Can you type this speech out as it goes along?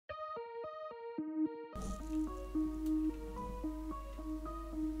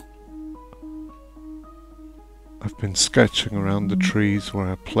I've been sketching around the trees where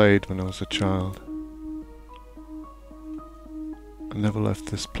I played when I was a child. I never left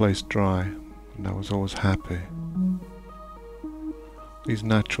this place dry, and I was always happy. These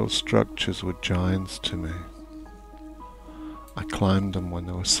natural structures were giants to me. I climbed them when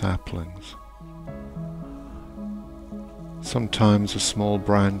they were saplings. Sometimes a small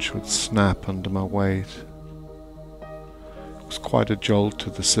branch would snap under my weight. It was quite a jolt to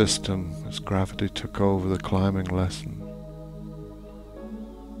the system as gravity took over the climbing lesson.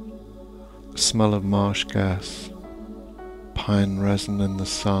 The smell of marsh gas, pine resin in the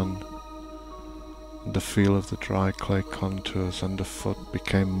sun, and the feel of the dry clay contours underfoot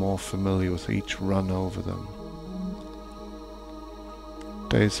became more familiar with each run over them.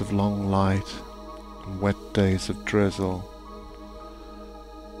 Days of long light and wet days of drizzle.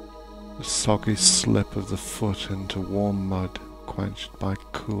 The soggy slip of the foot into warm mud, quenched by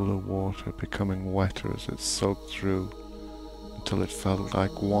cooler water, becoming wetter as it soaked through until it felt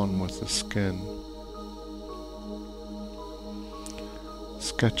like one with the skin.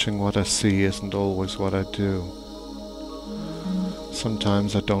 Sketching what I see isn't always what I do.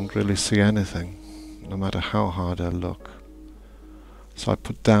 Sometimes I don't really see anything, no matter how hard I look. So I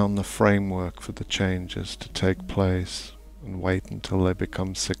put down the framework for the changes to take place and wait until they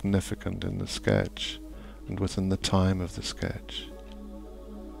become significant in the sketch and within the time of the sketch.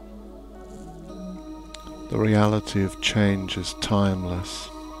 The reality of change is timeless,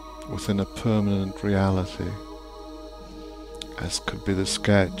 within a permanent reality, as could be the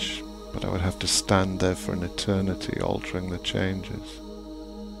sketch, but I would have to stand there for an eternity altering the changes.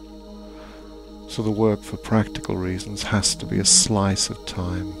 So the work, for practical reasons, has to be a slice of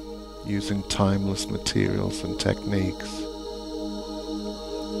time, using timeless materials and techniques.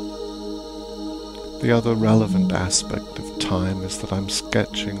 The other relevant aspect of time is that I'm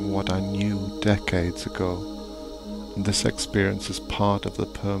sketching what I knew decades ago, and this experience is part of the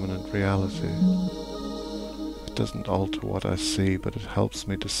permanent reality. It doesn't alter what I see, but it helps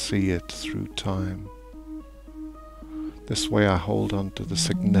me to see it through time. This way I hold on to the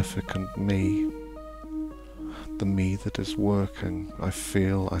significant me, the me that is working, I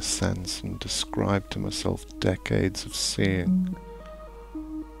feel, I sense, and describe to myself decades of seeing,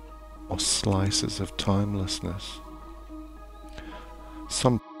 or slices of timelessness.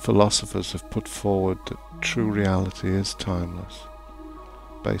 Some philosophers have put forward that true reality is timeless,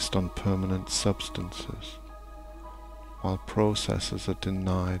 based on permanent substances, while processes are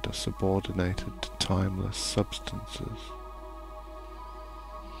denied or subordinated to timeless substances.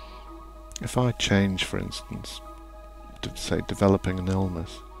 If I change, for instance, to say developing an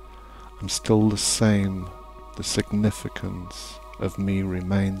illness, I'm still the same, the significance of me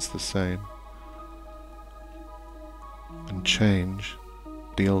remains the same. And change,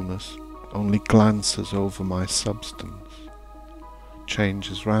 the illness, only glances over my substance. Change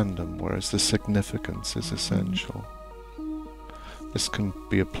is random, whereas the significance is essential. This can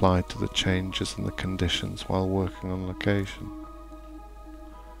be applied to the changes and the conditions while working on location.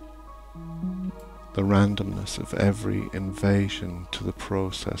 The randomness of every invasion to the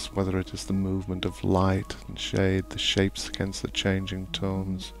process, whether it is the movement of light and shade, the shapes against the changing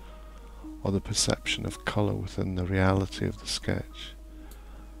tones, or the perception of colour within the reality of the sketch.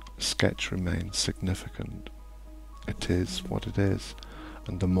 The sketch remains significant. It is what it is,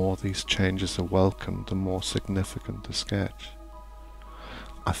 and the more these changes are welcomed, the more significant the sketch.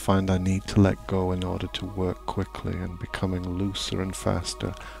 I find I need to let go in order to work quickly, and becoming looser and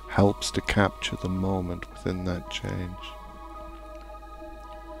faster helps to capture the moment within that change.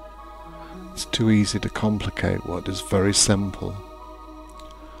 It's too easy to complicate what is very simple.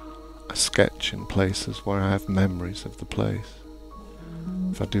 I sketch in places where I have memories of the place.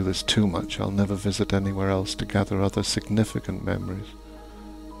 If I do this too much, I'll never visit anywhere else to gather other significant memories.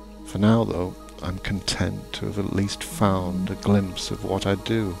 For now, though, I'm content to have at least found a glimpse of what I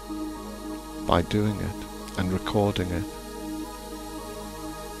do by doing it and recording it.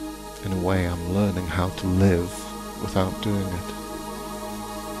 In a way, I'm learning how to live without doing it.